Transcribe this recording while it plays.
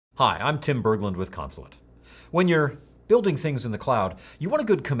Hi, I'm Tim Berglund with Confluent. When you're building things in the cloud, you want a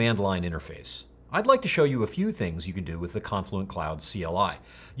good command line interface. I'd like to show you a few things you can do with the Confluent Cloud CLI.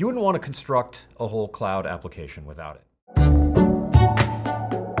 You wouldn't want to construct a whole cloud application without it.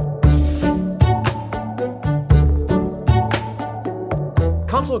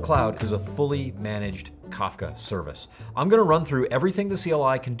 Confluent Cloud is a fully managed Kafka service. I'm going to run through everything the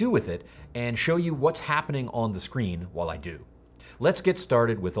CLI can do with it and show you what's happening on the screen while I do. Let's get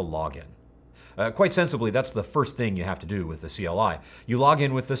started with a login. Quite sensibly, that's the first thing you have to do with the CLI. You log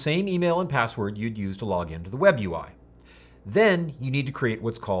in with the same email and password you'd use to log into the web UI. Then you need to create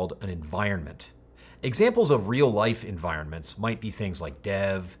what's called an environment. Examples of real-life environments might be things like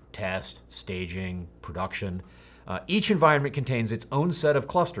dev, test, staging, production. Each environment contains its own set of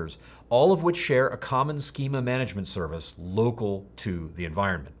clusters, all of which share a common schema management service local to the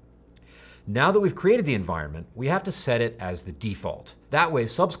environment. Now that we've created the environment, we have to set it as the default. That way,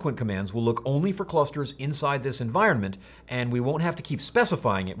 subsequent commands will look only for clusters inside this environment, and we won't have to keep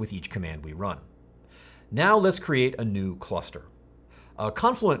specifying it with each command we run. Now let's create a new cluster. A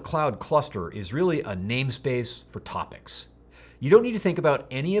Confluent Cloud cluster is really a namespace for topics. You don't need to think about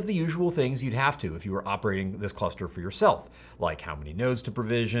any of the usual things you'd have to if you were operating this cluster for yourself, like how many nodes to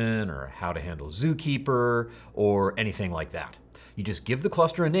provision, or how to handle Zookeeper, or anything like that. You just give the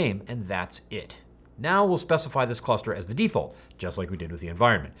cluster a name, and that's it. Now we'll specify this cluster as the default, just like we did with the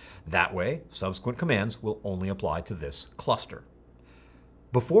environment. That way, subsequent commands will only apply to this cluster.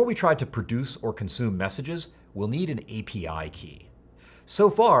 Before we try to produce or consume messages, we'll need an API key. So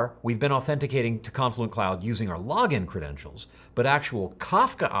far, we've been authenticating to Confluent Cloud using our login credentials, but actual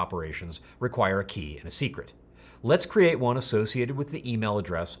Kafka operations require a key and a secret. Let's create one associated with the email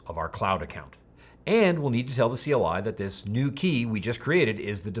address of our cloud account. And we'll need to tell the CLI that this new key we just created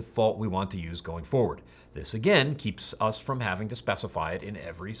is the default we want to use going forward. This again keeps us from having to specify it in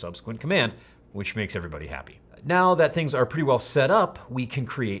every subsequent command, which makes everybody happy. Now that things are pretty well set up, we can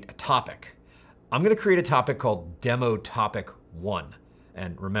create a topic. I'm going to create a topic called Demo Topic 1.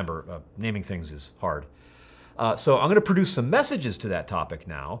 And remember, naming things is hard. So I'm going to produce some messages to that topic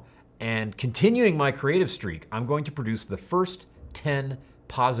now. And continuing my creative streak, I'm going to produce the first 10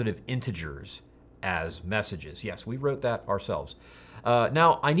 positive integers as messages. Yes, we wrote that ourselves.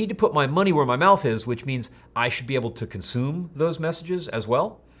 Now, I need to put my money where my mouth is, which means I should be able to consume those messages as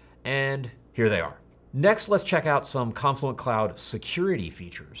well. And here they are. Next, let's check out some Confluent Cloud security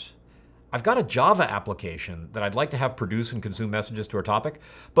features. I've got a Java application that I'd like to have produce and consume messages to our topic,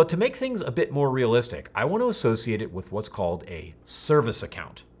 but to make things a bit more realistic, I want to associate it with what's called a service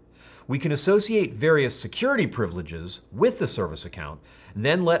account. We can associate various security privileges with the service account, and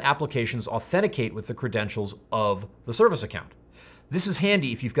then let applications authenticate with the credentials of the service account. This is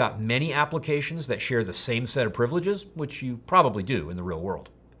handy if you've got many applications that share the same set of privileges, which you probably do in the real world.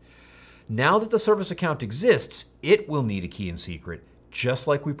 Now that the service account exists, it will need a key and secret, just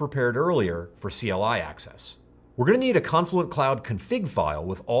like we prepared earlier for CLI access. We're going to need a Confluent Cloud config file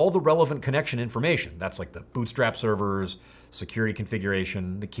with all the relevant connection information. That's like the bootstrap servers, security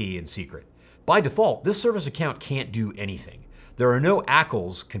configuration, the key, and secret. By default, this service account can't do anything. There are no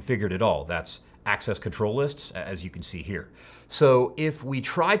ACLs configured at all. That's access control lists, as you can see here. So if we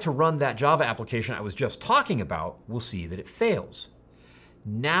try to run that Java application I was just talking about, we'll see that it fails.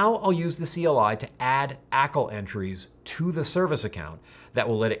 Now I'll use the CLI to add ACL entries to the service account that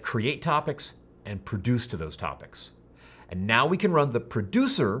will let it create topics and produce to those topics. And now we can run the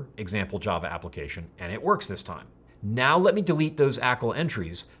producer example Java application, and it works this time. Now let me delete those ACL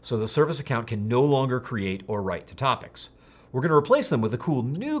entries so the service account can no longer create or write to topics. We're going to replace them with a cool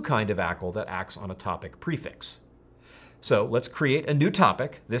new kind of ACL that acts on a topic prefix. So let's create a new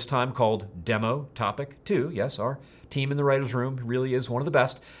topic, this time called Demo Topic 2. Yes, our team in the writer's room really is one of the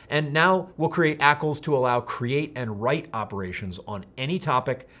best. And now we'll create ACLs to allow create and write operations on any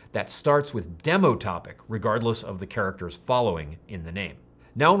topic that starts with Demo Topic, regardless of the characters following in the name.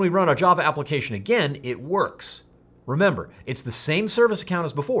 Now when we run our Java application again, it works. Remember, it's the same service account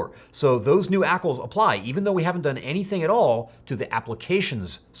as before, so those new ACLs apply even though we haven't done anything at all to the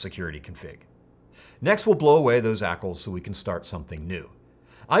application's security config. Next, we'll blow away those ACLs so we can start something new.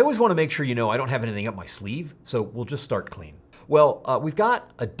 I always want to make sure you know I don't have anything up my sleeve, so we'll just start clean. Well, we've got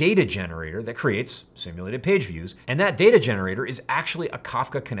a data generator that creates simulated page views, and that data generator is actually a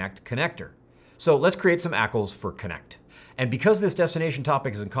Kafka Connect connector. So let's create some ACLs for Connect. And because this destination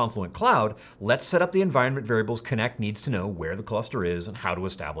topic is in Confluent Cloud, let's set up the environment variables Connect needs to know where the cluster is and how to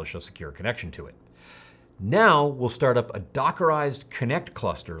establish a secure connection to it. Now we'll start up a Dockerized Connect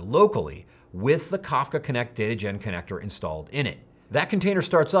cluster locally with the Kafka Connect DataGen connector installed in it. That container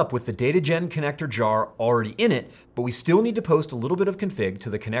starts up with the DataGen connector jar already in it, but we still need to post a little bit of config to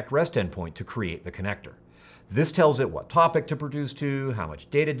the connect REST endpoint to create the connector. This tells it what topic to produce to, how much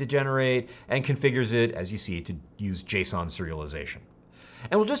data to generate, and configures it, as you see, to use JSON serialization.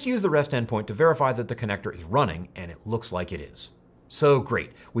 And we'll just use the REST endpoint to verify that the connector is running, and it looks like it is. So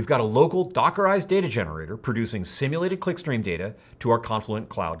great, we've got a local Dockerized data generator producing simulated clickstream data to our Confluent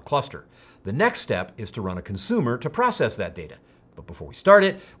Cloud cluster. The next step is to run a consumer to process that data. But before we start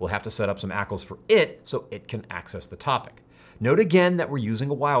it, we'll have to set up some ACLs for it so it can access the topic. Note again that we're using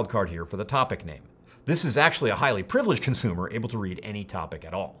a wildcard here for the topic name. This is actually a highly privileged consumer able to read any topic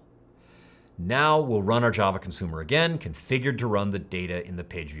at all. Now we'll run our Java consumer again, configured to run the data in the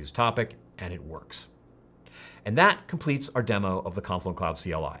page views topic, and it works. And that completes our demo of the Confluent Cloud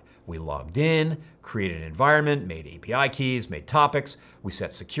CLI. We logged in, created an environment, made API keys, made topics. We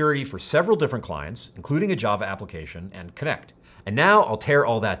set security for several different clients, including a Java application, and connect. And now I'll tear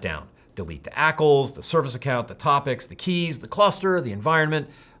all that down. Delete the ACLs, the service account, the topics, the keys, the cluster, the environment.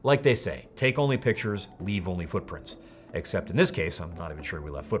 Like they say, take only pictures, leave only footprints. Except in this case, I'm not even sure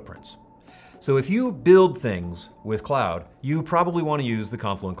we left footprints. So if you build things with cloud, you probably want to use the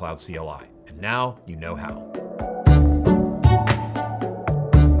Confluent Cloud CLI. And now you know how.